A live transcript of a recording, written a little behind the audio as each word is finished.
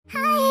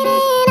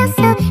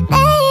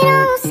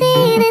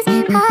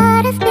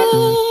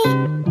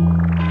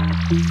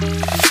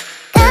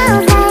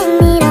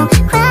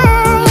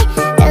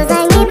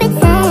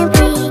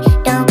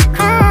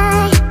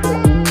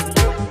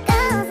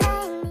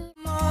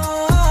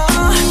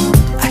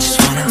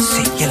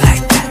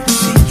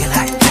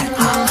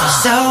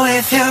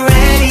If you're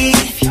ready,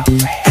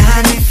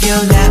 and if you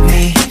let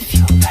me,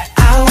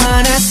 I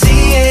wanna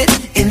see it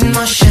in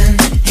motion,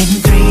 in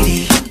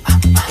 3D.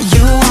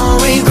 You won't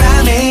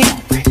regret me.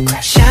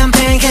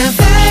 Champagne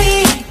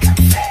confetti.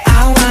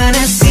 I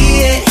wanna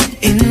see it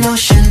in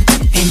motion,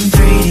 in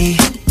 3D.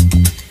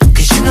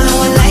 Cause you know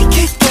I like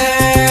it,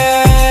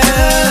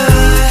 girl.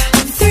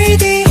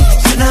 3D.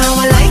 You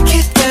know I like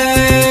it,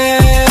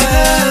 girl.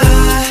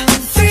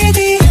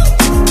 3D.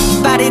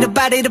 Body to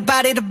body to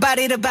body to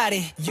body to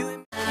body.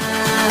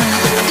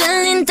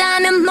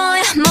 끌린다면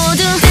뭐야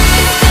모두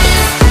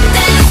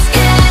dance,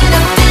 get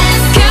up,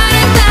 dance. 별을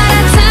따라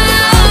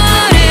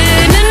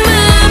타오르는 맘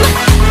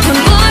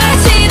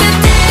손보라지듯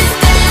dance,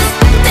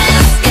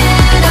 dance,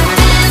 get up,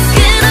 dance.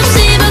 끝없이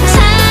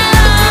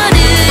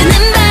벅차오르는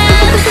밤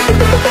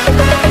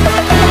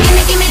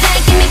Gimme, gimme that,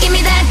 gimme,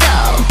 gimme that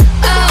dough.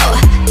 Oh,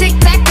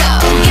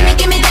 tic-tac-toe. Gimme,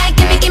 gimme that,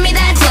 gimme, gimme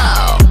that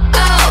flow.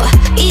 Oh,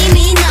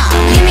 이미 너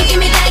Gimme,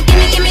 gimme that,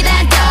 gimme, gimme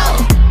that dough.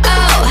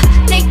 Oh,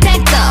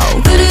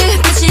 tic-tac-toe.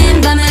 불을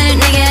붙인 밤을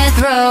내게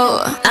throw.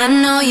 I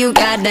know you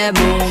got that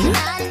boom.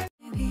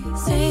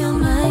 Say you're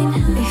mine.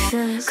 It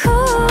feels cool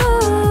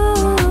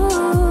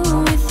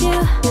with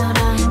you.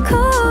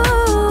 Cool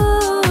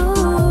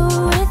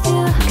with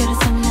you.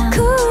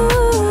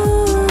 Cool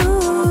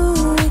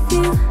with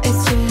you.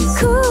 It's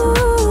just cool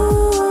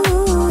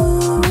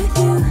with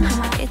you.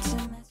 It's a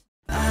mess.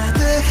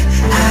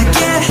 아득하게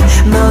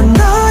넌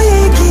너의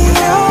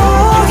기억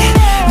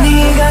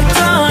네가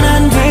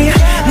떠난 뒤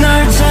널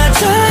찾아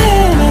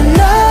헤맨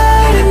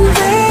night and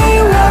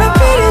day. What a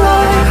pretty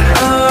life.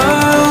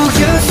 Oh,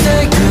 you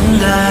say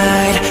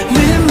goodnight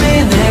with me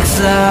next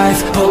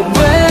life. But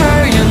where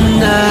are you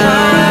now?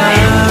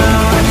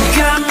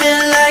 Got me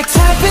like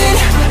tapping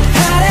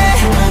하래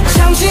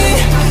잠시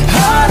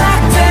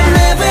허락된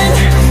living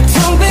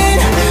텅빈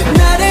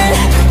나를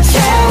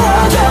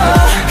채워줘.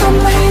 Got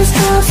my hands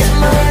closed,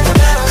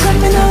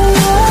 criminal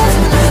love.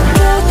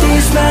 Got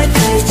these night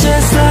days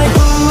just like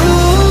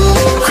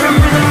ooh,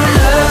 criminal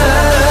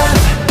love,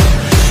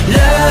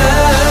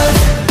 love.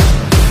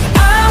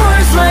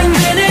 Hours like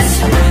minutes,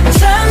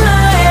 time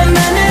like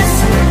minutes.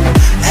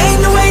 Ain't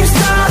no way to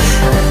stop,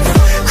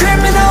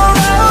 criminal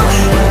love.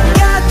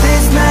 Got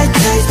these night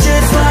days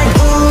just like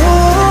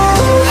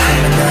ooh,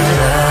 criminal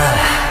love.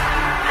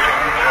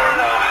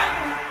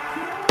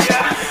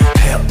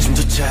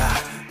 헤어짐조차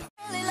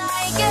Really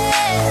like it.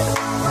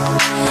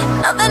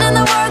 Nothing in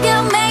the world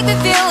can make me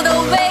feel the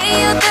way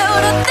you do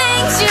the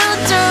things you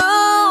do.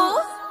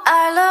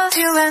 I love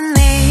you and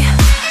me,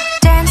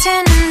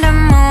 dancing in the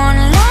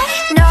moonlight.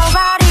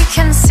 Nobody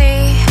can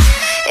see.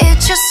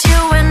 It's just you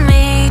and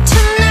me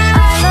tonight.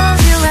 I love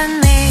you and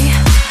me,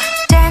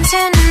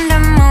 dancing in the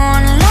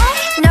moonlight.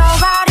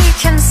 Nobody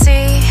can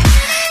see.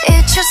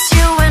 It's just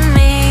you and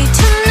me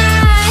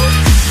tonight.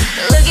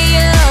 Look at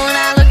you,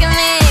 now look at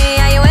me.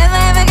 Are you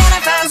ever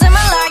gonna find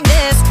someone like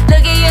this?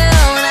 Look at you,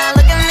 now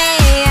look at me.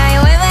 Are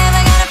you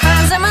ever gonna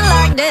find someone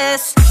like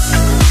this?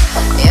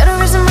 You're the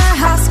reason my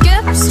heart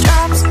skips,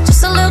 drops.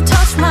 Just a little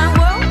touch, my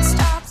world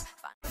stops.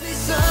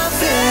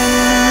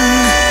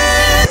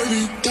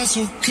 That's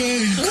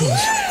okay, 'cause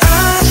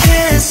I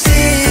can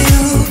see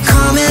you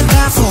coming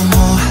back for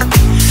more,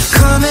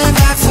 coming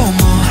back for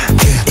more.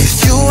 If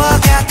you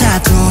walk out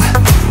that door,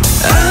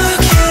 I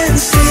can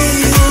see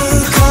you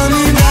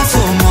coming back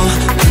for more,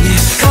 and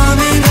it's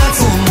coming back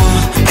for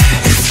more.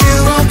 If you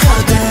walk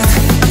out that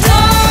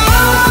door,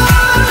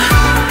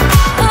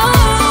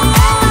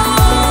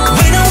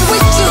 when I'm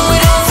with you,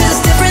 it all feels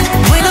different.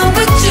 When I'm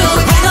with you,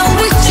 when I'm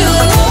with you,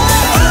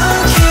 I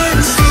can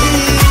see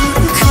you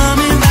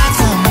coming back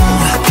for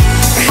more,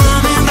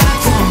 coming back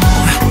for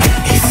more.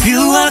 If you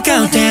walk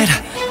out that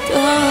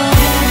door.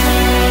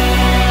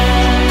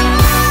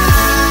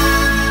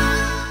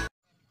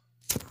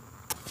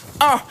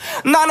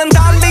 나는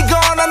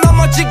달리거나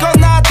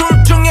넘어지거나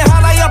둘 중에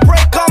하나야.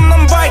 break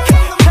없는 break,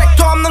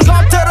 택도 없는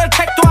것들을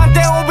택도 안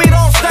돼. 위로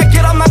stack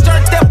it up. 나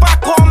절대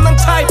바꿔 없는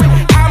type.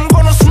 I'm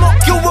gonna smoke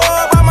you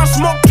up, I'ma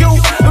smoke you.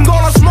 I'm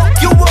gonna smoke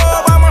you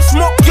up, I'ma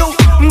smoke you.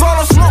 I'm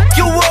gonna smoke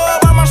you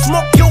up, I'ma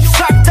smoke you.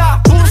 싹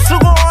다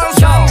부수고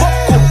원상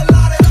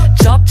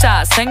복구.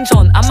 접자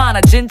생존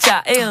아마나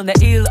진짜 일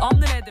내일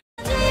없는 애들.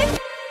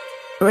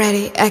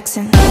 Ready,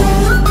 action.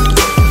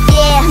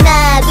 Yeah,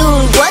 하나 둘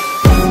what?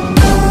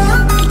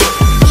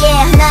 Yeah,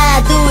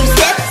 하나 둘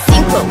셋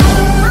synchro.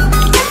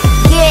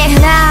 Yeah,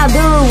 하나 둘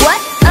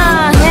what?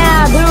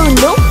 하나 둘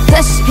no.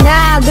 다시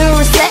하나 둘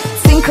셋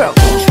synchro.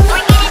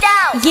 Break it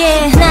down.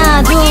 Yeah,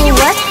 하나 둘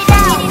what?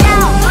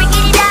 Break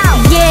it down.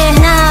 Yeah,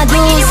 하나 둘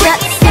셋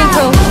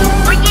synchro.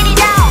 Break it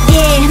down.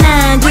 Yeah,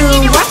 하나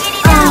둘 what?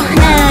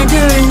 하나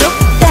둘 no.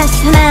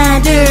 다시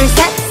하나 둘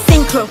셋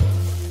synchro.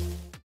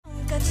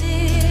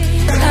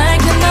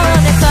 깔끔한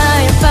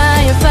fire,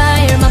 fire,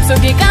 fire.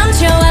 맘속에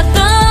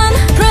감춰왔던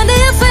Friendly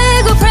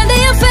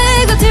and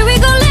fake, till we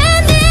go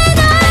landing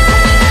up.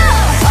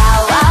 Wow,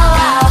 wow,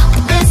 wow.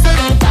 This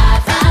looking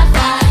fine, fine,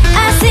 fine.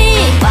 I see.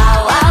 Wow,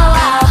 wow,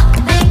 wow.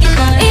 Make it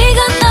fun. 이건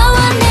너와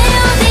내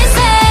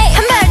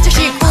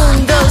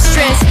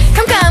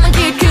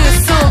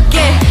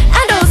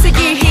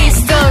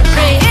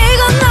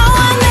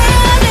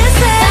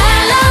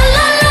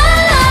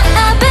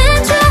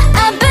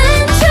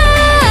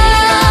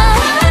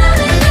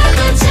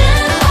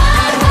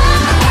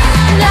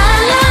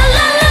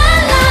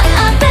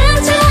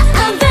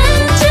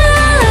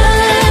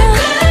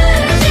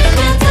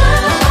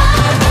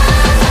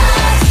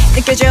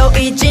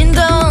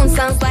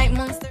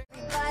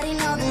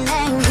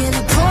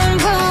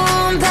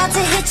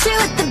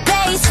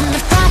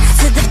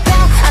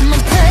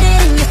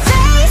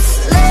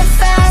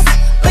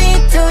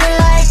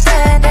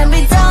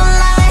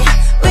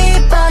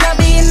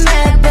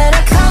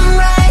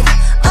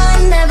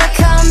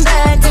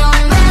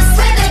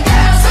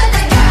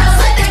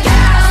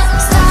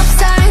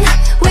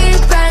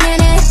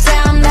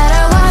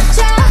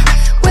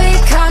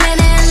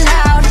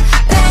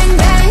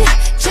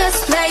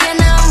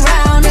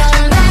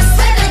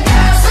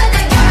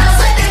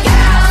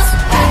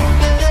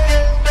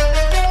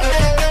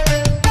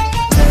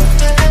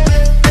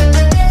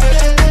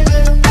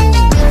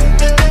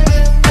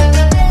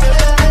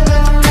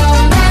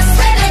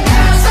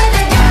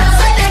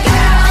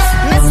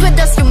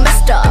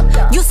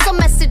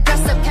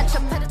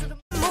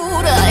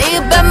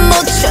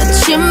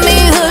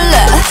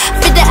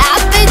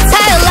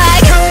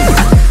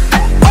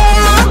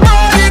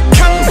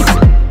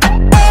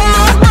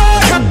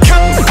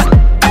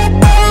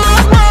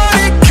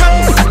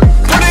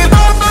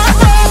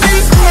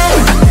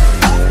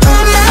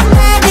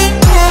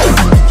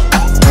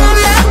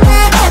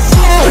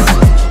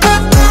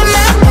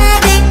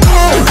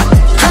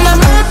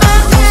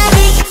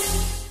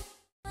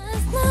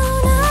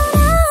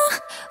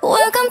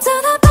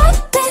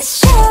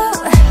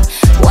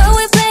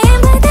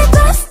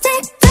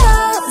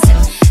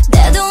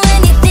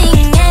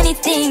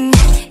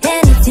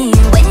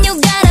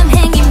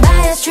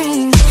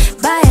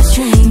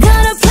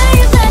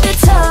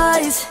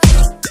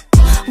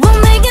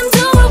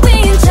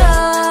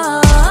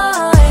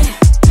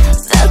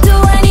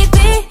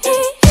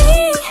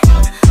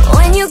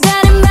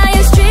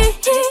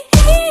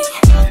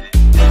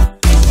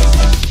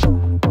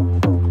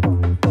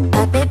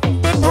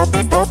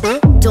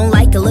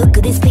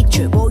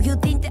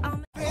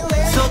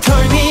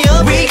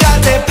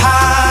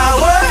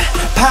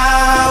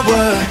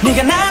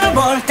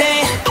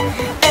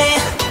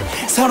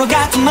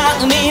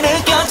마음이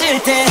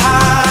느껴질 때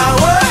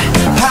Power,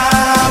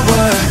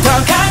 power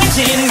더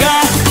강해지는 걸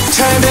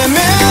Turn the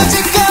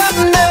music up,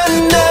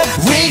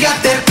 We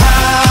got that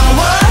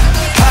power,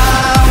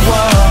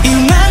 power 이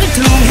음악을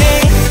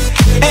통해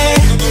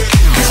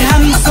같이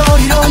한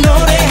목소리로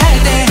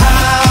노래할 때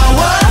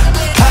Power,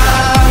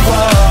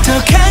 power 더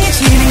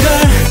강해지는 걸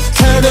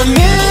Turn the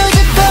music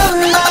up,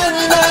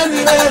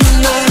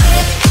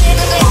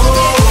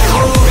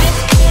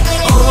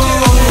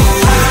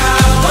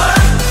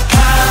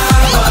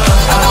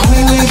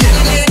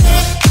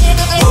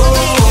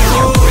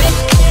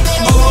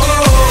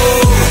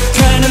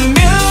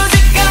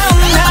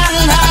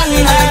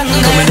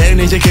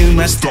 이제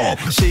그만 stop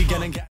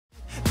시간은 가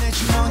내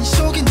주머니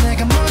속에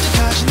내가 먼저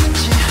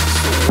가시는지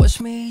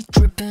Watch me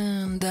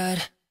dripping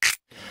that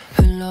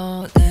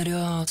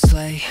흘러내려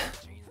slay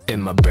In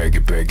my baggy,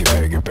 baggy,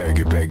 baggy,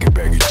 baggy, baggy,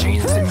 baggy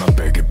jeans In my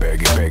baggy,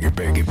 baggy, baggy,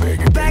 baggy,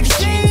 baggy, baggy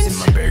jeans In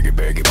my baggy,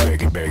 baggy,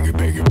 baggy, baggy,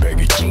 baggy,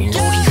 baggy jeans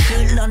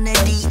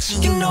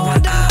흘러내리지 You know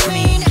what I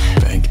mean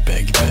Baggy,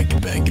 baggy, baggy,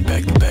 baggy,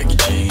 baggy, baggy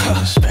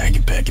jeans Baggy,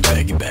 baggy,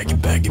 baggy, baggy,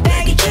 baggy,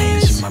 baggy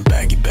jeans In my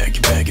baggy,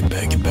 baggy, baggy,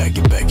 baggy,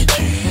 baggy, baggy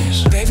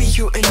jeans Baby,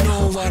 you ain't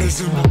know what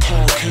is in my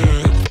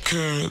pocket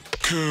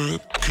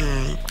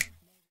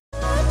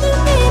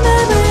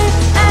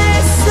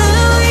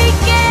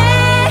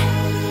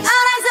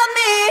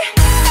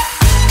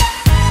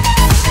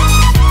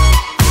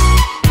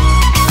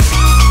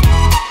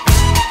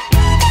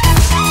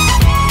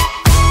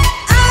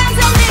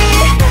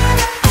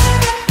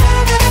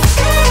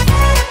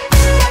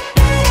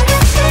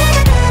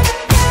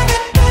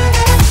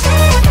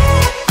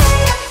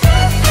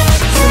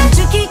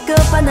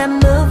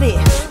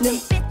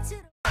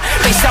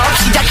Face off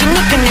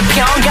시작이니까 내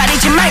편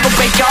가리지 말고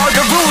break all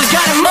the rules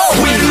gotta move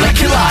We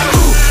like it like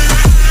who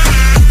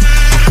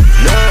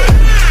yeah.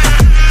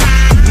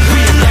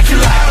 We like it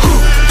like who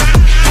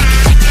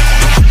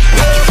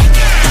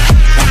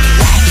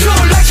You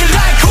like it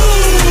like who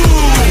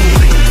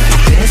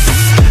This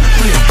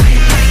We play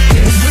like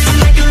this We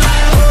like it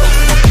like who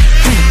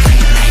We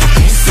play like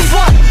this This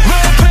one We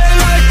play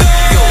like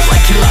this You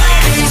like it like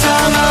this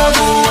I'm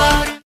over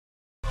what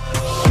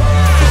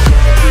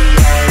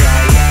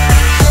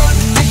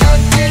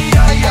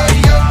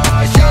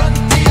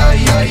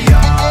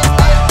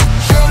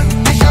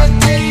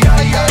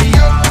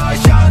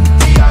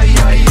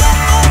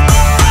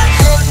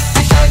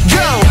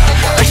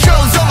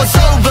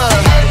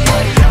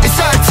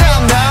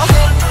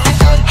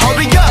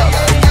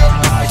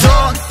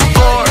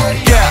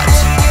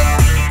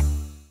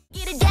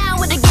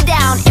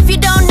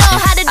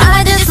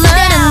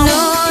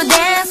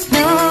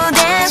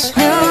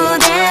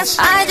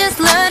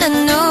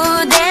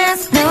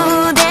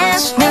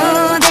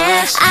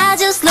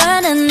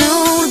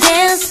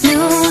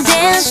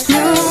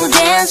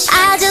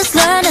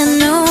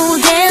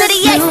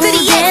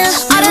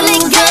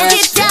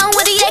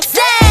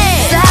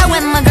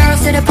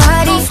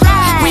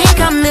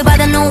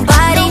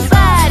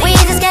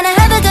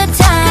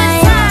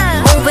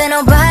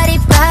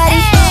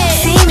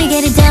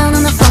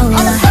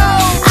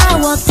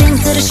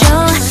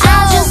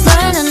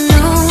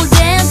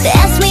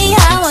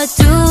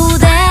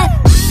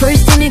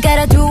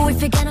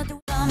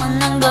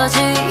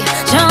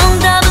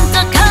정답은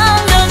딱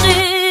한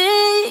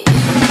가지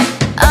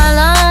I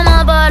love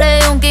my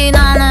body 용기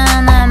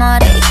나는 내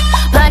말이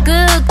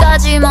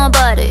발끝까지 my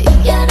body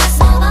Yeah that's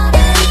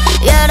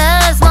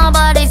my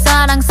body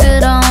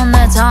사랑스러운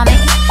내 tummy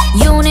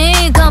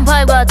유니크한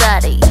팔과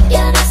다리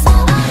Yeah that's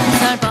my body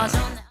살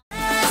빠졌네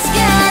Let's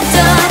get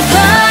the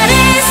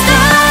party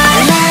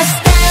started Let's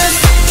dance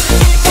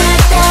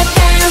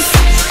Da-da-dance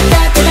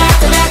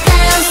Da-da-da-da-da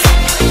dance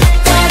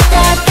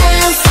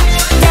Da-da-dance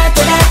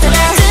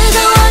Da-da-da-da-da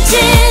뜨거워진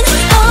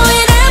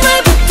오일에 물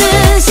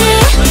붓듯이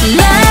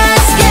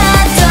Let's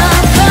get the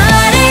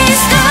party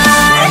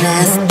started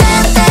Let's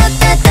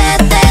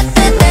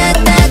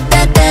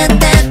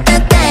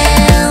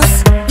dance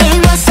It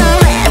was so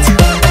red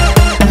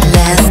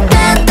Let's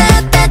dance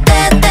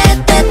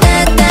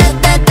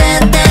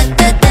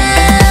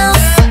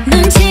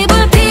눈치 볼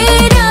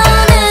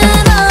필요는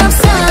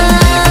없어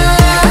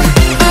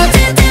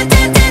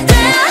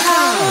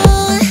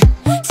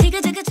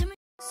지그재그 춤을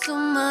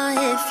숨어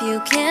if you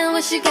can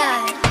what you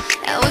got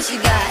what you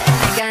got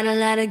I got a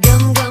lot of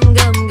gum gum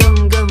gum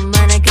gum gum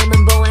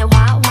만화금은 보에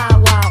화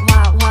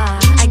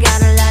I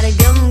got a lot of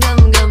gum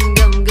gum gum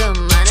gum gum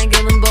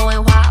만화금은 보에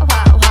화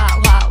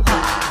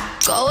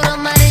Gold on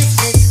my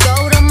wrist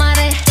gold on my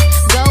wrist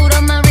gold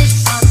on my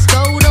wrist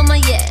gold on my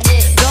yeah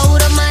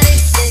gold on my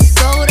wrist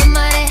gold on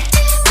my wrist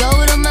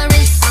gold on my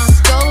wrist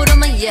gold on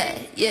my yeah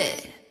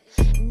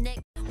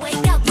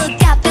Wake up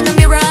look up in the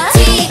mirror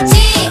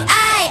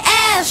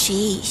TGIF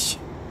Sheesh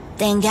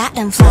Thank God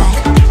I'm fly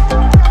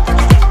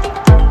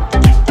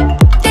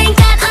Thank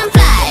God I'm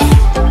fly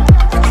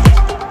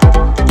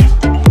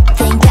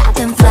Thank God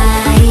I'm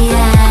fly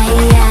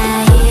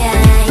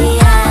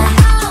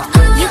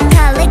You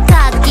call it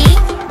cocky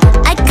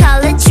I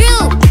call it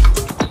true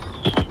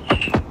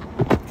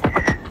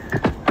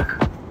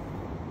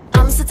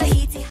I'm such a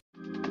heaty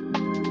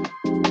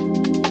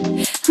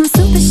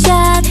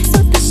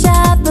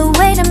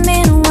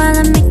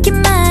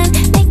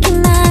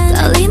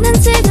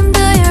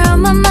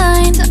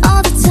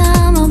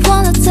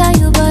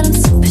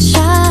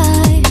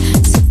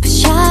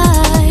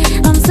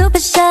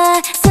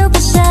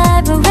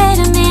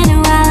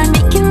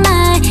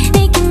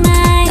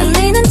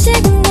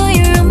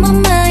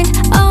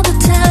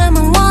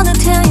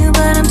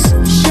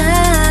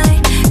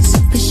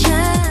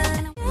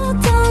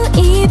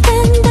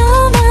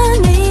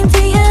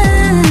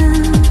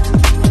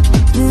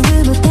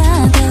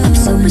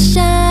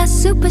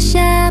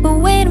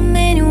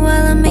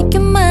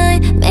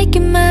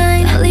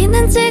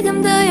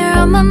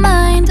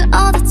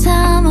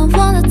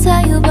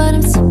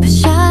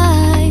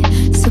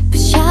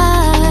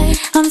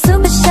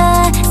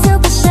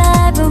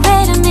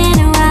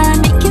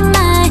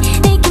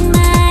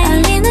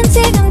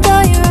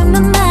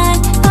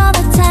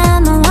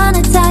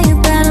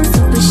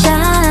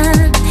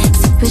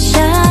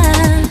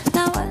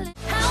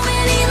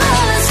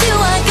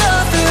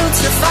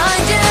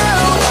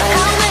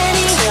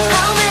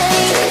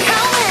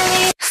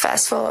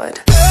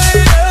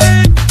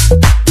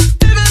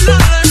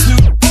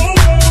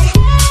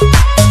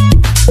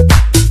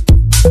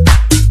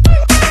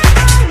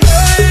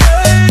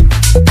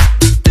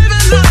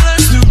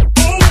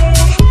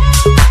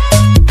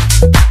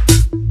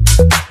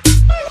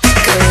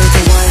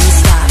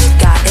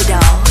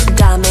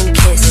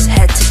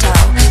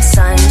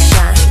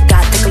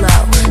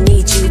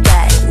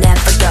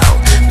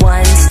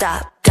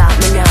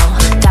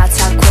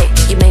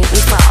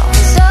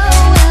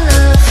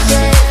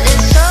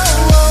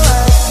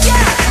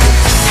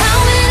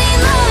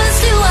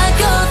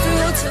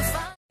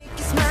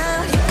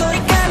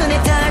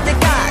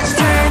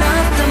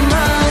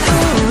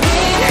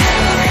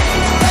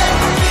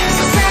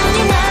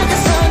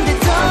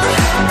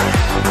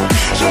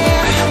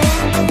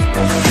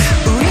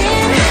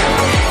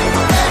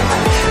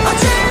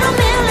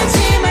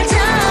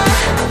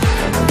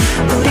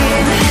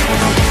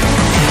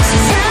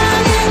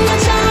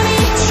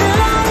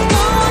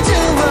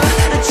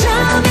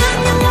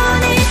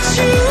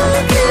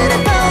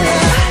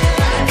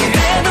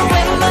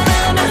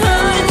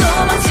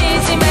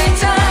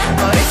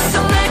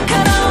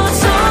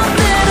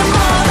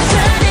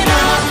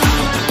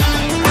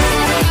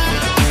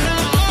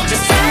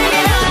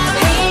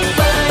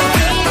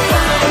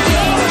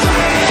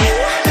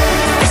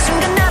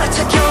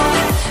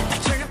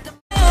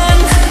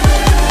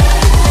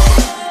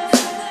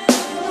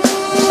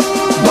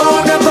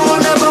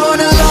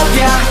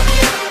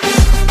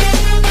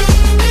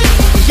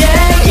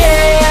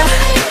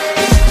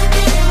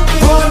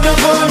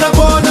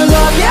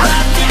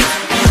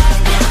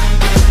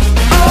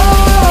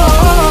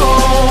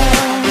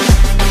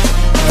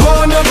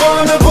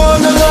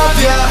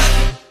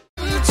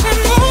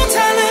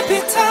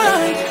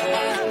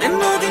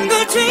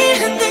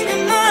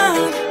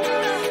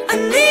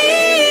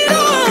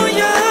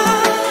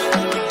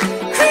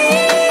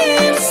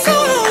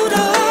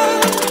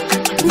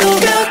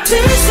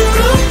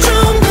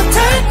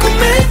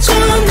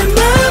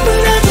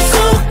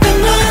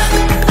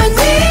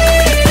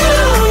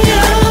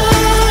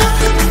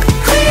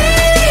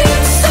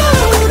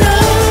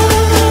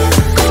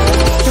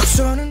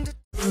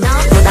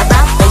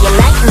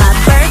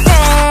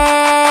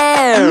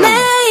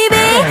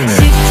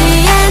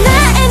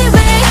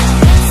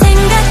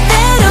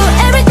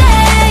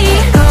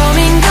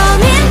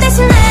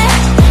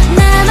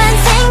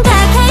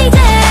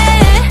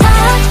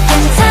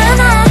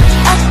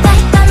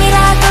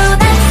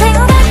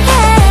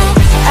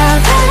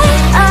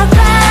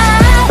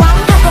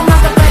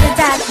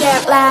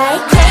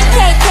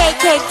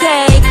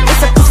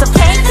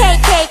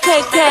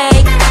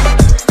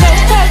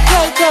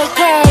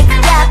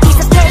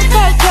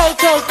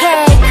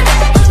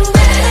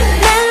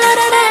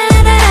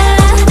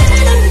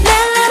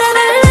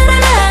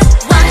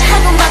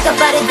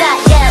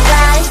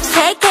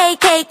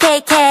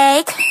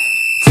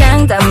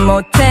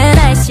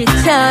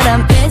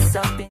날씨처럼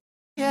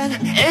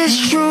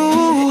It's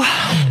true.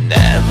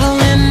 Never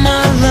in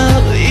my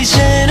love.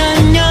 이젠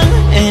안녕.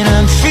 And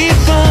I'm free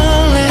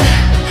falling.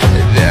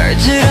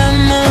 별들은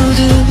모두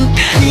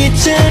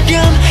편히처럼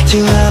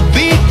till I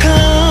be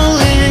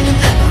calling.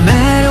 No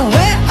matter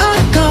where I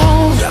go.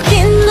 여긴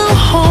no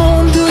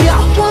home.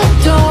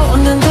 두려워도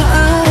난 더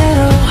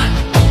아래로.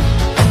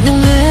 안녕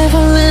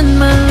never in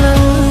my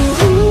love.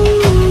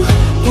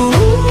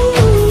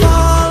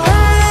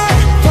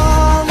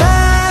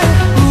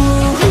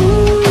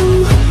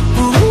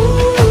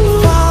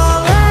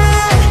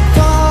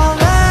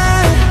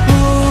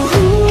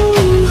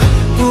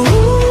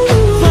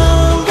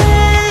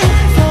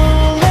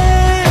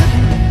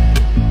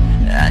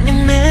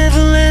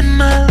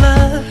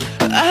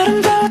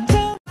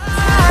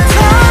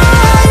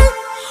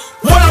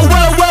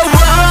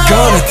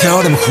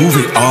 Tell them who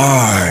we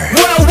are.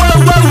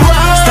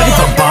 Starting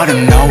from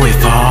bottom, now we're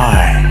far.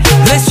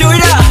 Let's show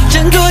it up.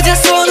 整个家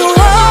所怒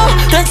吼，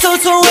但偷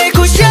偷为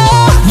苦笑。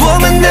我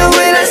们的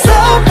未来 so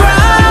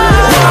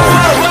bright.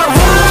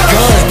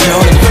 Gonna tell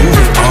them who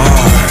we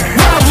are.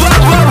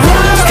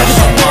 Starting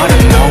from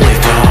bottom, now we're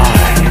far.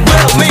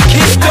 We'll make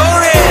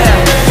history.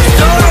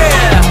 Story.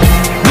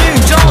 命运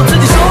掌握自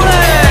己手里，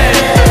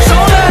手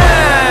里。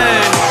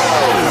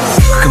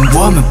跟我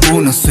们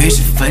不能随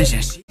时分享。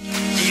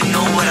 You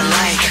know what I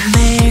like.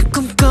 매일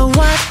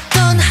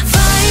꿈꿔왔던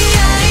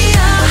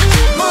fire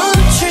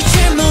멈출 줄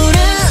모르는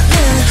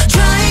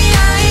try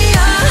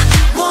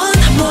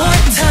one more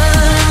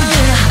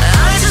time.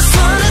 I just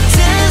wanna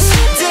dance,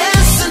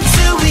 dance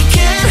until we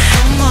can't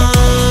have more.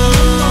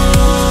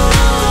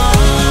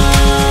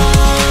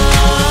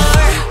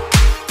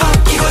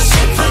 바뀌고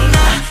싶어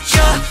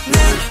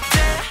나였는데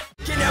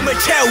개념을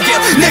채우게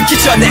늦기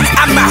전에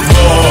I'm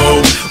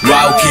out.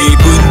 와우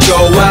기분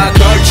좋아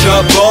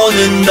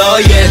걸쳐보는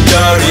너의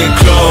dirty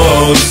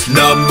clothes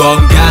넌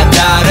뭔가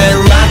다른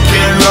rock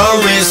and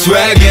roll의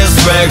swag and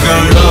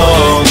swagger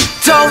long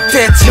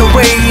도대체 왜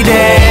이래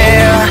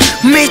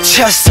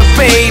미쳤어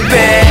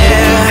baby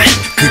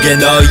그게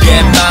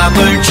너의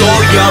맘을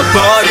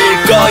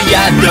조여버릴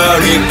거야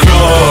dirty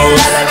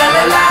clothes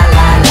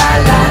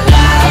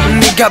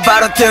네가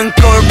바로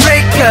등골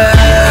breaker.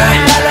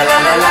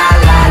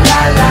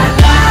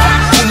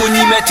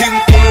 부모님의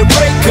등골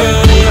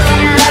breaker.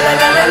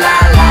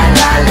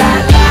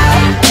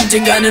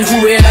 언젠가는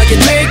후회하게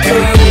될 걸.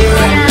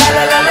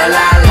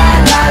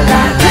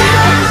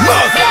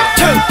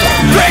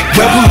 왜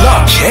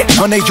불러해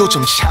너네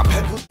요즘 샴페.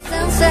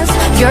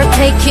 You're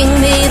taking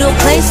me to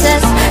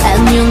places,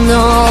 and you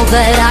know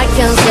that I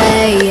can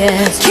say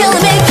yes. Killing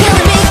me,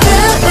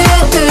 feel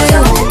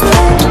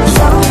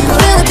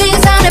the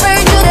things I never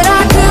knew that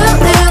I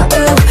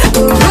could.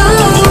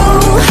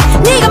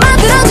 네가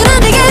만들어주는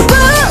되게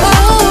good.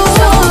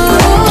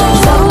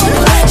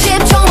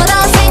 10초마다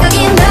생각이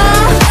나.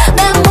 내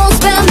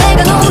모습에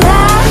내가 놀라.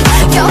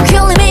 You're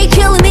killing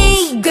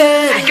me,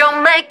 good.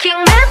 You're making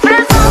me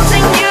feel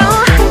something new.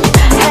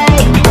 Hey,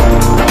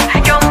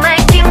 you're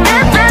making me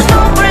feel so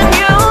brand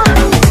new.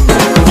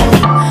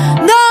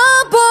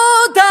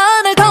 너보다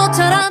날 더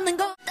잘 아는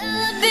거. The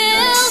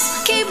bills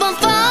keep on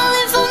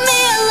falling for me.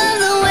 I love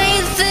the way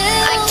it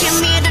feels. I came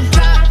here to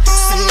drop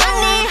some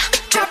money,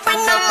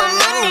 dropping all my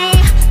money.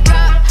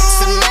 Drop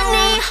some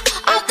money,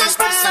 all this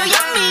stuff so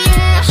yummy,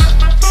 yeah.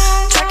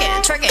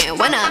 Twerking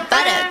when I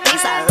buy the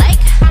things I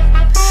like.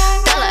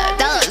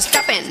 Dollars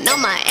dropping on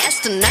my ass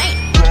tonight.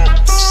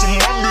 Some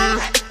money,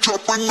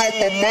 dropping all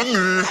my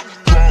money.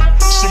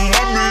 Some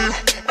money,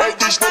 all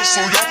this stuff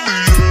so yummy,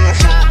 yeah.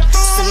 Drop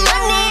some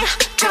money,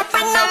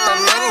 dropping all my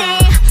money.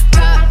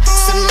 Drop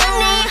some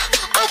money,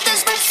 all this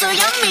stuff so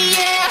yummy,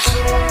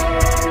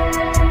 yeah.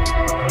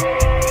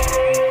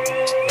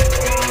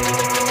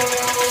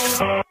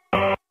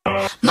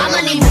 My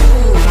money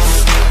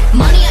moves,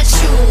 money I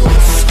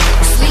choose.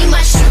 Sleeve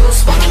my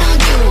shoes, walking on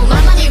you.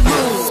 My money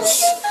rules,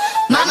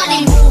 my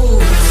money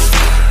moves,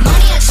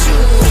 money I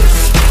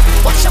choose.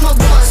 Watch all my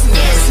ones,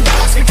 yes,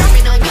 dollars are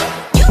dropping on you.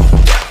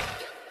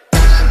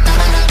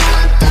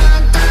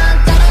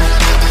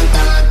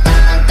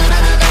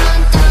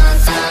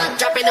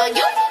 Dropping on you. Dropping on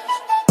you.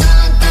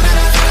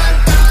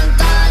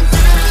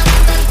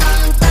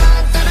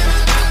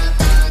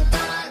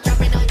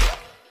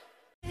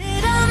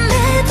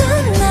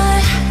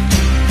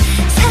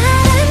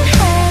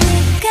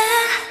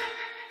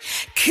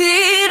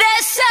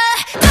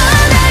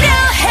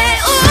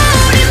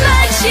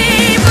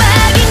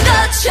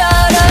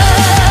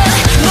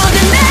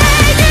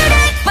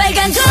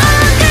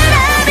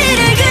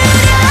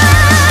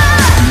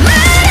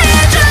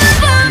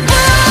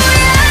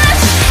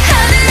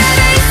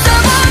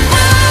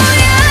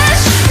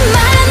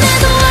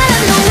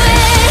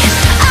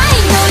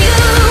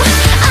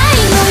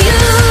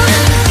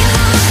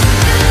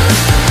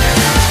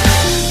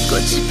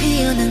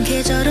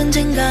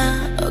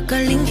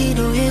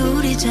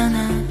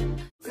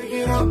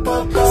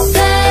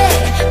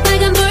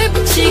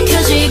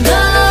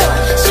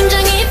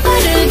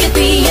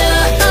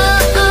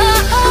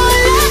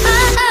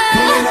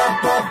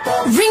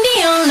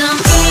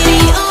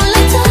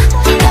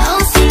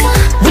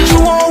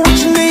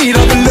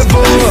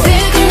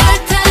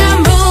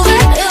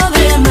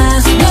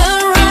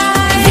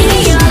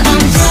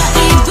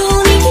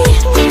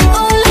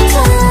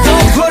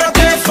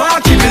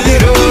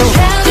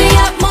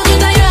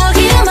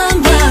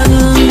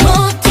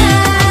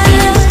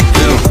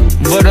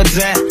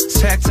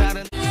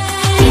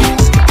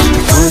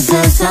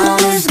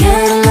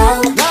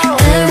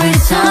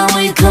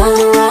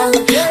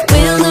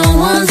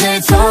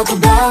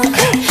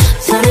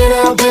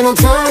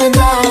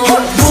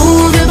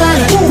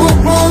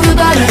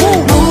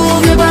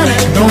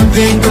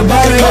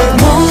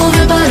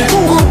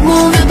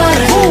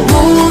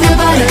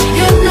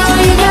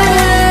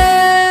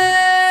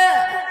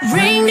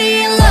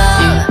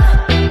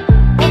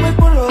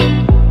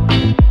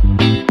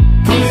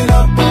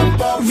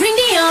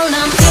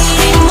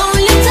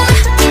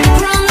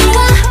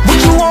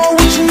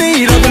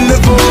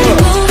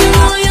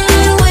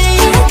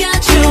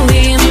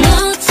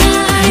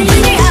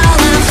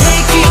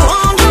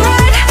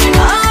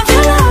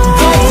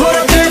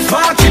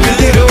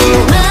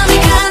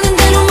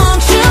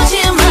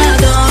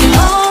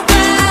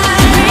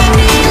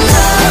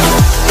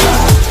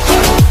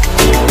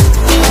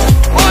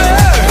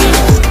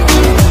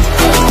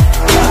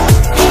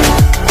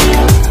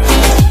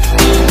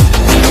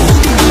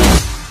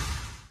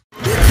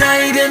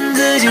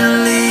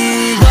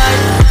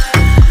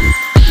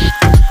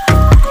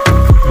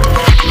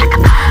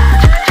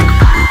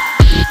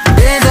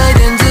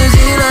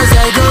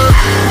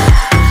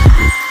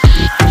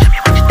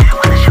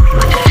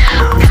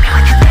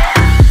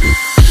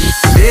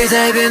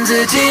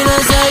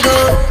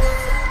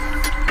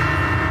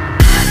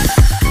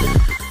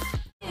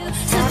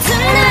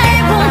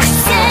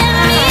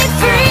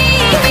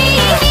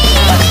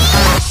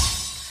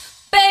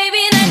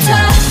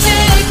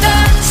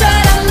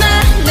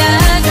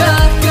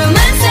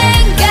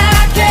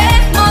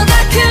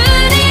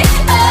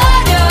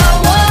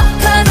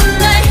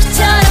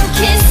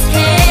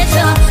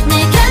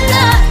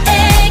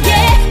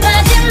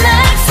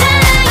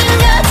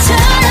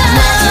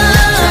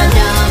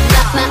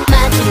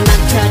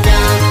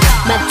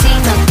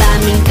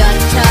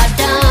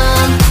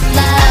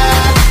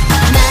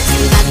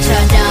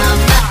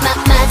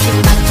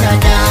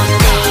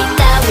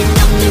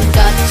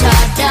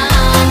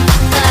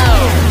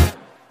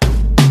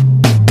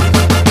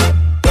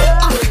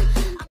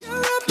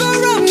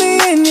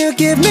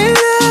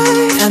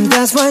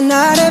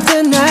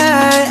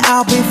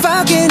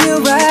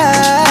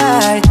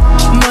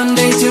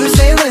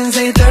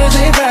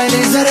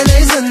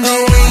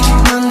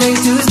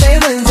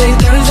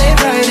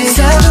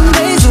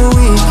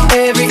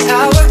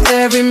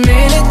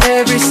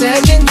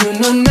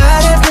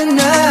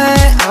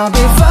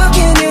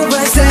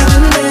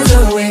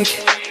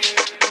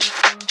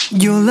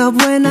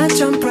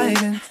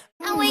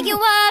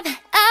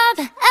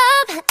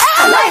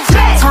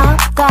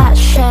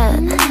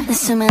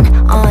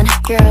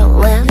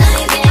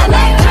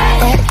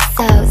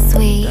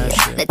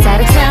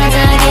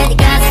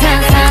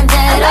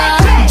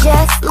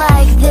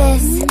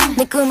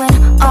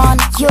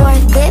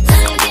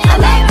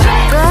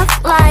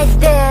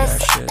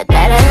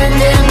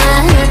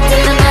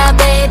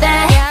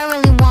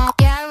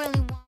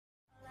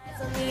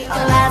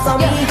 eyes on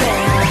me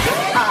then.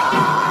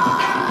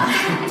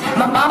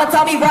 My mama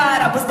taught me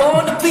right, I was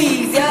born to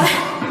please, yeah.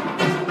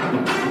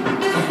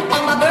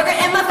 On my burger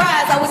and my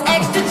fries, I was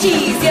extra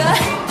cheese, yeah.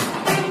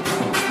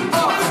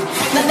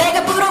 난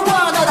내가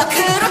부러워, 너 다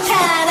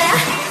그렇잖아.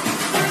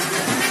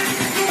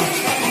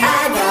 I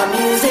got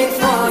music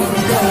for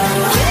you,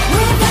 girl.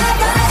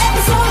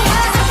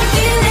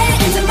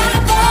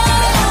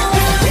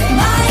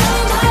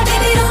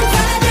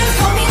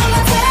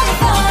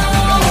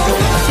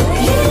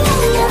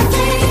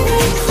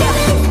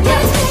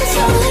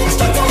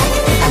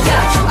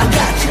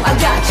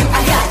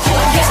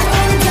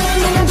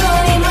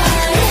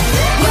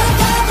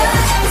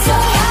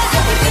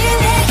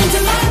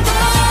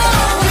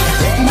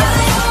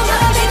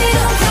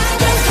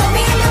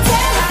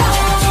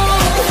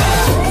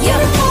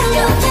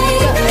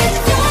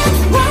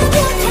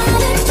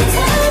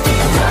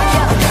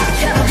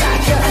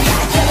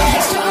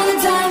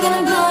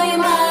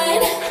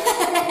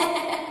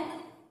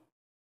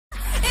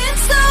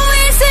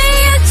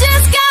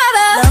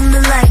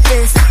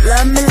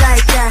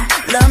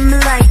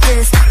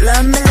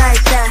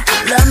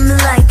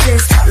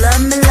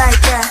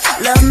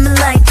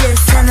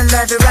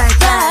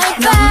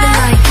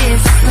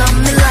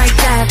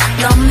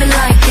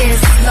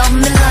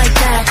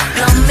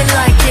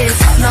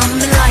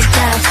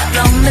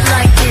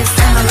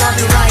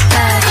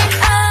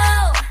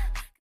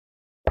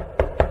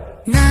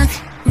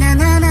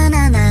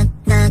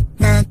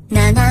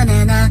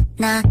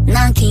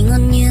 Knocking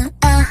on you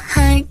a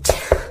heart.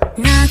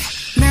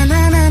 Knocking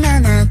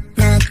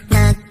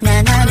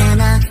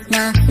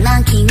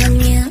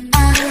on you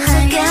a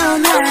heart.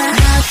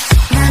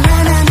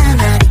 Knocking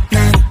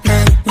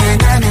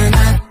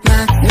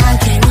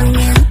on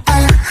you a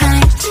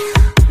heart.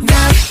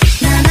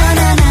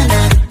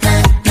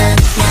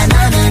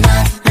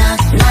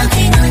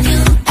 Knocking on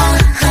you a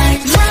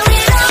heart.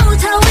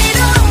 저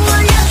위로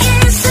올려 이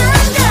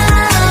순간.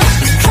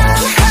 Come on,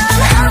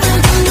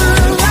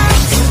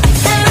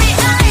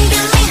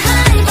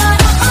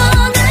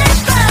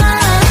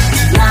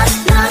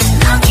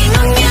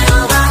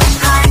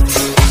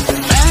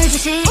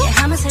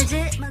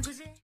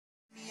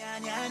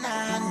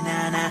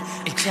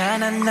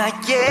 있잖아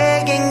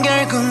나에겐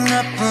결국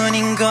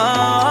너뿐인걸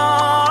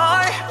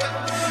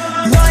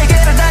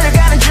너에게로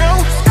달려가는 중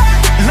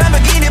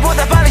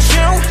람보르기니보다 빨리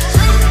슝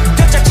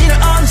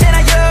도착지는 언제나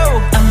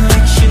you I'm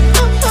like you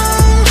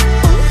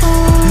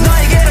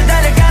너에게로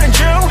달려가는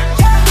중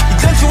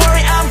Don't you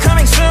worry I'm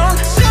coming soon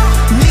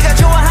네가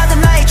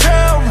좋아하던 나의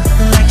tune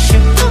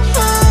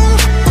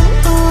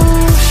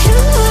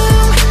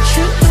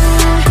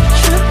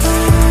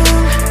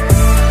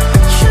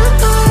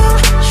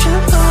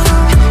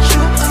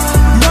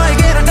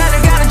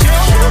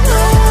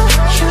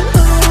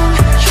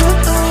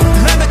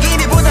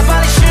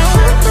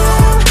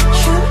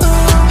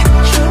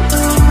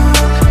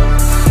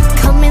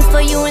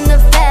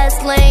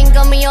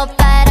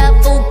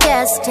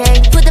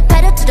Like you put the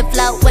pedal to the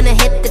floor when I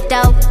hit the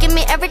dough. Give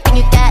me everything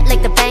you got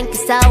like the bank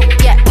is out.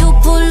 Yeah, you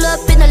pull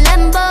up in a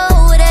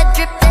Lambo with that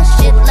drip and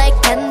shit like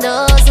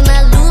candles. And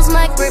I lose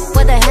my grip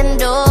with a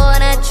handle.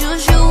 And I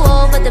choose you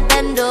over the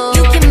bando.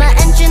 You keep my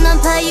engine on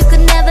fire, you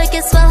could never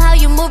guess well how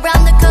you move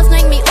around the curves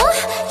make me ooh.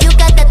 You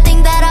got that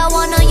thing that I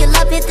want, know your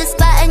love hit the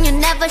spot and you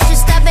never should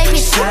stop, baby.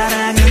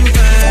 사랑은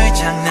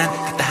불장난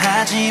같다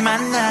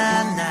하지만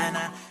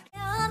난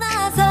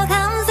태어나서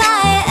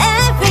감사해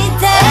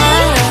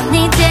everyday.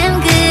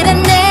 니쯤 그래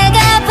내가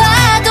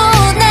봐도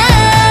난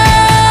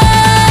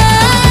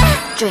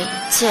 3,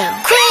 2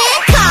 Queen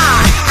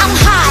car, I'm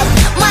hot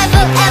My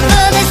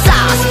forever is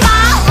all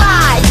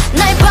spotlight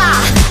날 봐,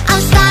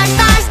 I'm star,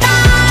 star,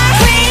 star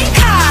Queen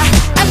car,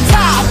 I'm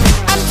top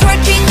I'm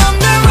twerking on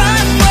the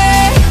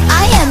runway I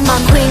am a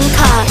queen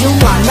car You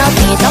wanna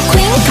be the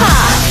queen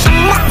car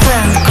I'm a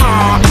queen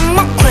car I'm a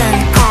queen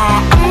car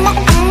I'm a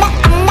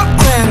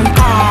queen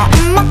car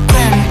I'm a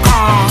queen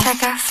car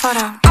Take a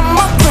photo I'm a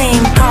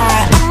queen car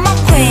I'm a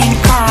queen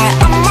car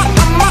I'm a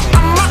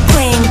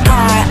queen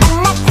car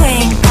I'm a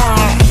queen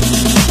car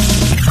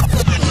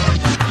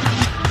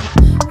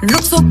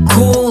Look so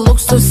cool, look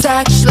so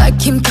sexy like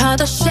Kim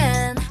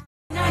Kardashian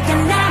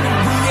나를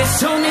위해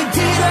손을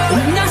들어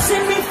Now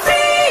set me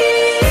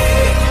free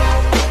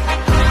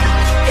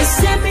It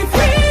set me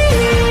free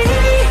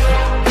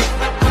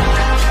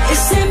It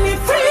set me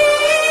free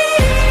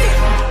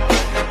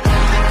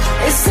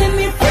It set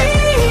me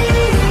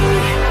free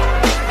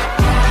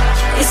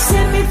It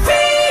set me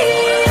free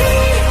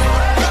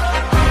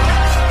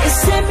It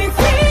set me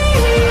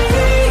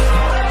free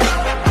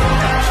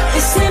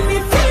It set me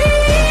free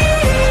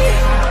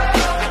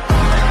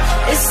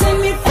It set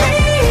me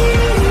free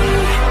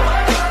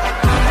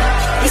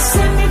It set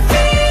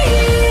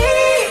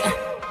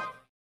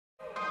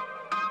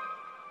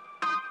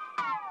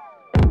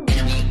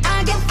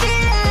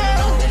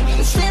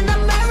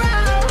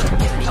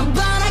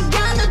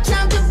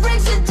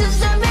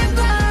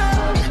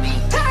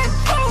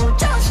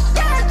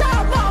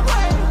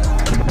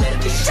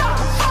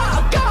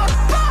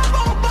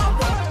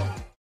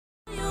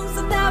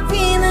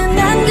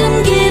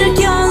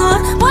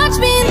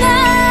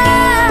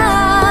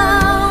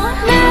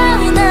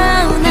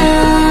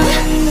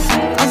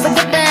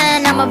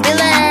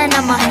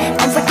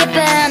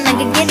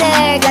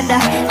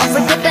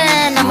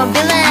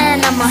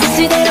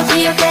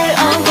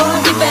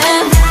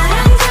unforgiven.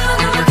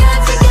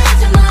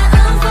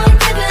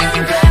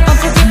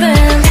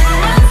 Unforgiven.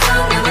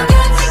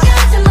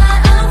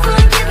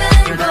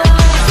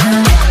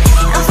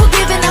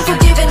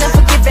 Unforgiven,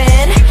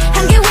 unforgiven.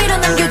 한계 위로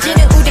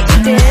남겨지는 우리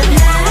이름.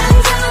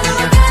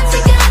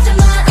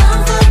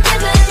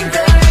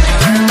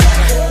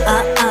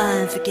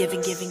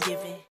 Unforgiven, giving,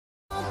 giving.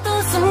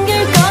 또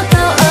숨길 것도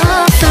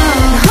없어.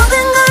 모든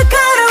걸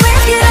걸어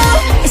risk it all.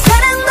 이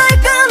사랑 널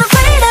끊어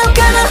fade out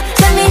끊어.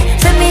 Set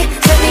me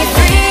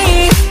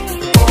free.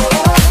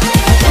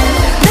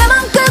 내 맘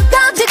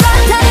끝까지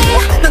같아니.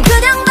 넌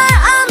그냥 날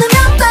안으면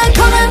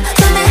달콤한.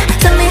 Set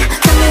me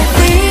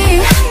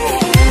free.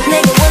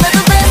 내가 원하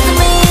the best of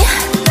me.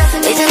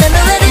 이제는 너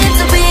ready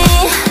to be.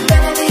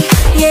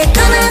 Yeah,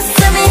 gonna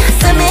set me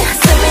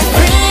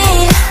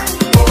free.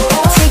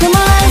 지금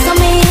all eyes on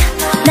me.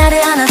 나를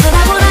안아서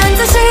보란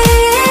듯이.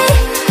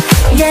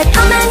 Yeah,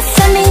 come and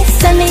set me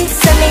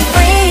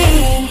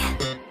free.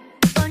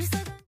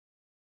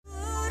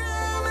 구름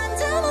한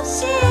점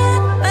없이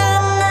예쁜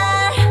날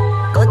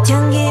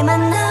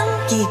꽃향기만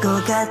남기고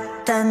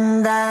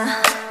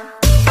갔단다.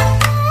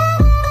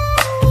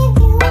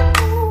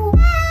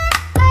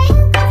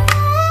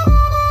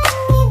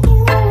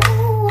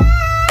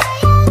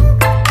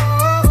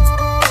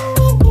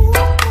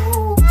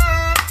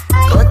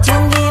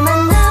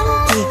 꽃향기만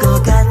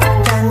남기고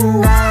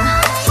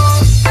갔단다.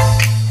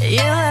 You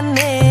and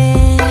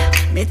me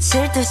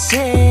미칠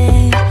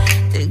듯이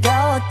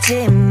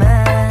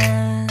뜨거웠지만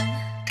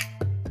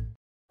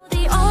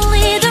The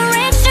only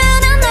direction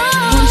I know.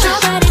 Want your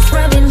body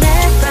rubbing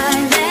left,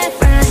 right, left,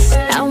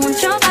 right. I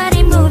want your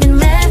body moving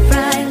left,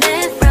 right,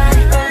 left,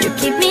 right. You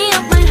keep me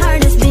up, my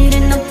heart is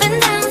beating up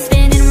and down,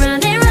 spinning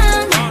round and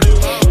round.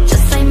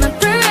 Just like my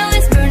pearl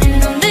is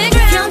burning on the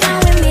ground. You're down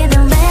with me,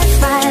 then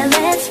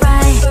let's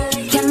ride.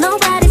 Can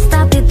nobody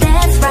stop it,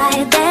 that's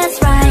right, that's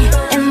right.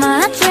 And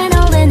my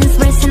adrenaline is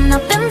racing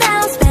up and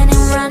down,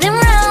 spinning round and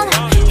round.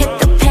 Hit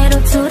the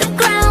pedal to the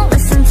ground,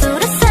 listen to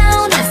the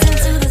sound, listen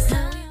to the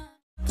sound.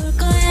 볼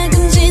거야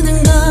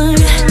금지는 걸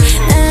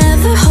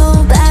Never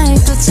hold back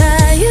또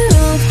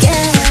자유롭게.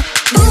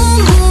 Boom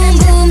boom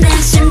boom 내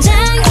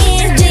심장이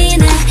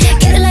뛰네.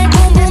 Get it like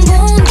boom boom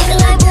boom, get it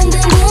like boom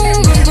boom boom.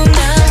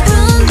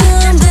 Boom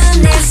boom boom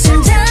내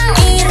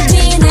심장이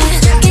뛰네.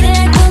 Get it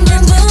like boom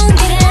boom boom,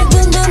 get it like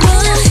boom boom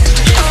boom.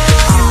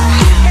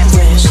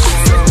 Wish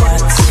for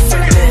what's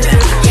forbidden.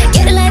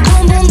 Get it like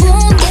boom boom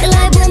boom, get it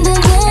like boom boom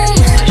boom.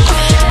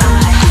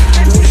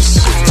 Wish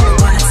for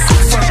what's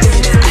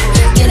forbidden.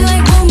 Get it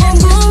like boom boom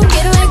boom,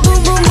 get it like boom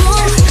boom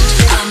boom.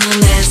 I'm a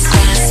mess.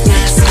 I'm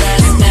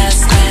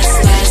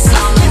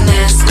a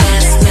mess.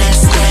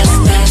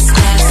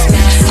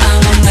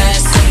 I'm a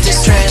mess of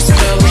distress,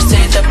 but we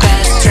say the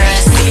best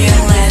dress. Yeah,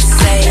 let's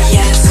say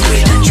yes, we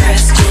don't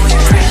dress to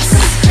impress.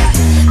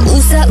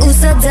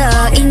 웃어 더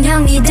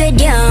인형이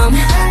되렴.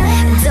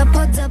 덮어.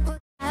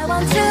 I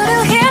want you to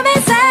hear me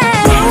say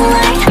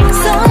Moonlight,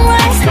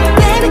 sunrise,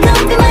 baby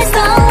come be my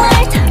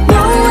starlight.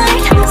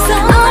 Moonlight,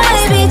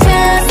 sunrise, baby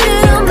just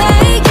to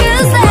make you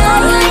say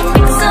Moonlight,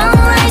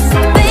 sunrise,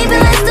 baby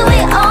let's do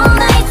it all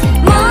night.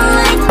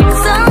 Moonlight,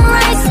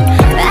 sunrise,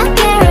 I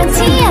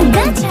guarantee I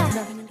gotcha.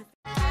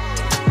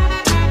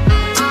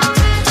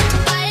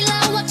 Baila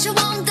what you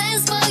want,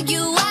 dance for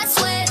you. I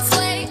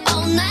sway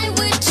all night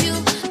with you.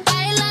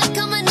 Baila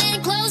coming in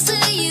close to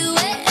you,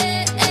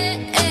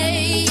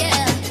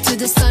 yeah. Till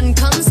the sun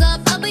comes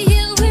up, I'll be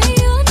here with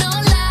you. No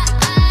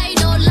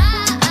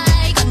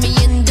lie, got me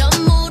in the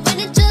mood when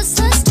it just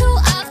us two.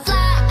 I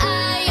fly,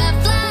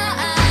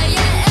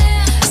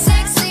 yeah.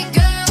 Sexy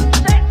girl,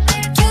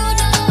 you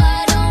know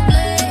I don't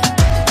play.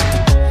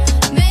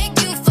 Make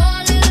you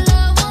fall in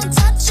love, won't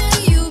touch you,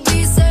 you be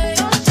safe.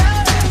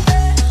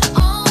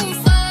 On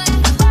fire,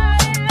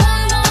 I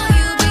know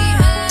you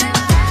behave.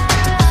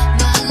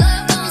 My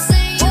love gon'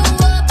 send you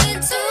up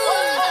into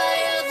a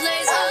higher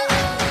place.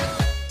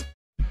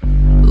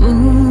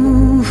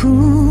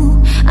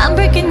 Ooh, I'm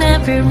breaking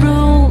every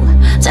rule.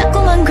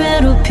 자꾸만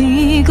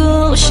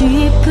괴롭히고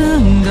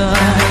싶은 걸.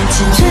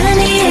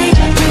 28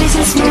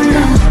 reasons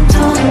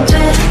몰라도 돼.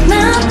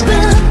 나쁜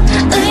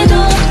의도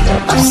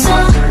없어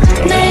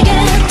내게.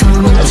 더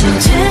먼저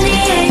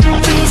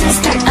 28 reasons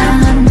다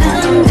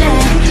아는데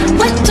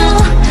왜 또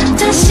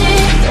다시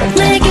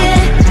내게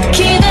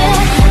기대.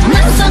 난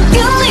so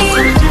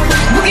good,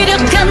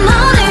 무기력한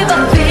너를 봐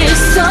feel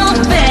so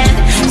bad.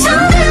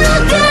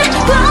 저들로게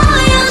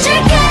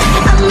보여줄게.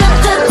 I'm not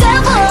the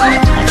devil.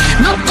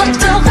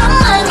 너부터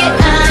원망해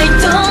I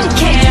don't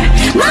care.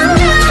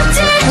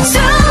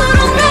 망가질수록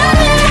나를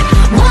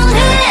원해.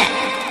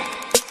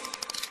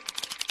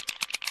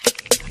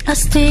 I'll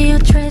steal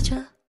your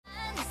treasure.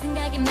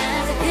 생각이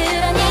맞아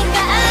그러니까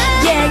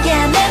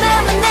Yeah 내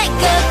맘은 내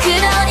거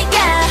그러니까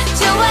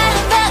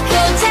좋아한다고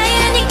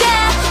자유니까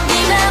네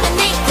맘은 네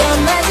거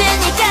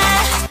맞으니까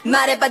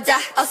말해봐 다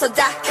어서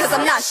다 Cause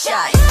I'm not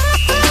shy.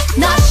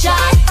 Not shy,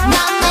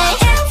 not me.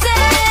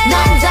 넌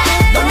다,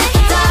 넌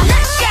다.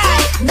 Not shy,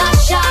 not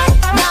shy,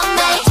 not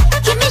me.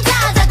 Give me da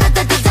da da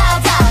da da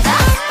da da.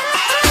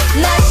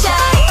 Not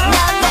shy,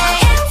 not me.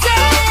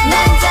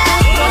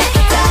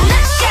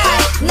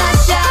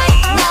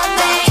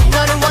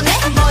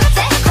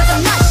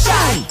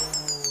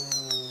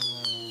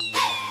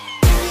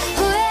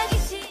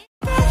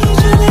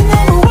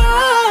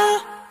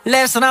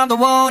 Listen, I'm the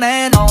one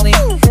and only.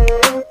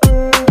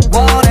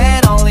 One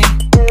and only.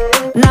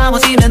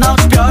 나머지는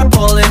없이 별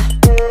볼래.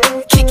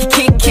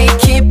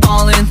 Keep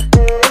ballin'.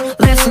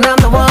 Listen, I'm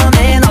the one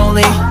and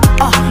only.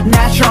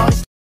 Natural.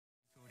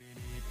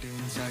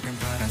 작은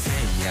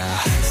파란새야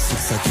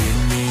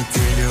속삭임이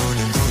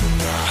들려오는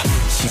건가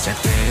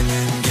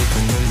시작되는 깊은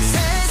울림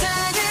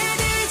세상을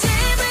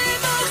뒤집을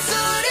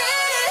목소리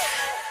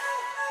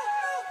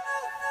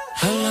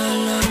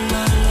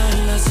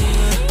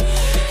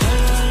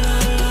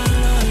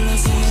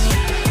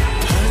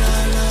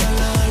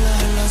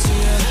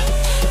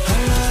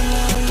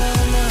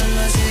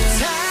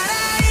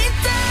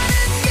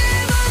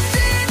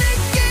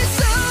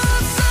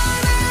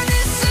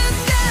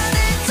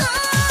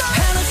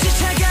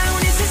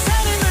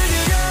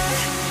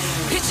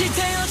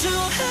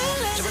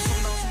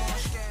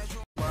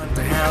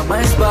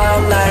My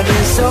spotlight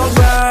is so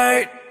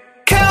bright.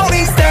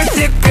 Counting stars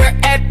if you're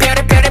at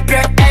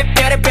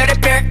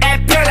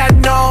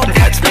별난 놈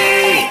That's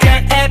me.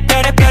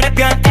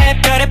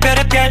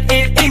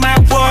 In my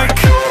work.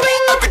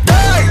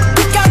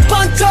 빛깔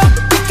번쩍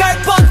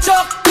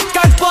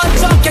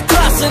Get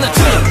close in the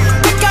dream.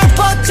 빛깔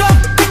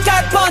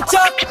번쩍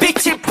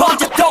빛이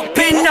번쩍 또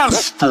빛나. I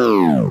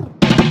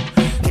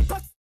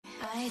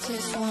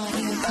just want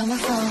you coming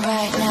from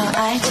right now.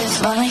 I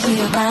just wanna hear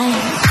your mind.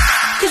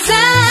 'Cause I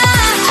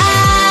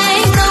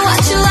know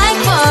what you like,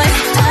 boy.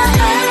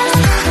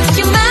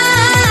 You're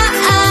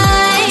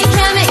mine,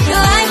 can't make you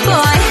like,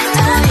 boy.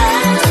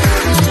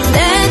 내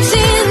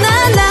지난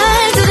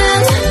날들은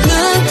눈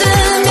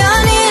뜨면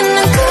있는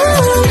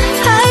cool.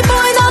 High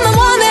boy 너만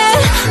원해,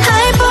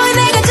 high boy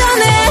내가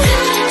전해.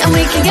 And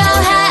we can go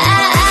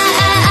high.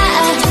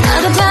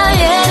 나도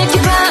봐야 이렇게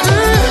봐.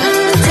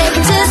 Take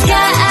it to the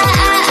sky.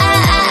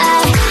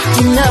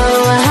 You know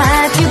I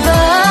hype you,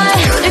 boy.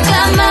 우리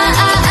가만.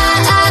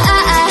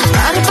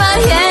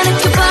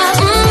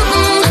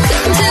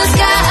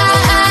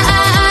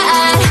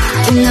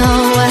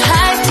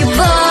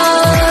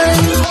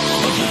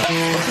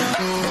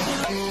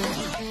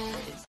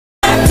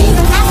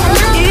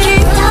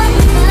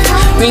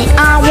 We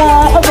are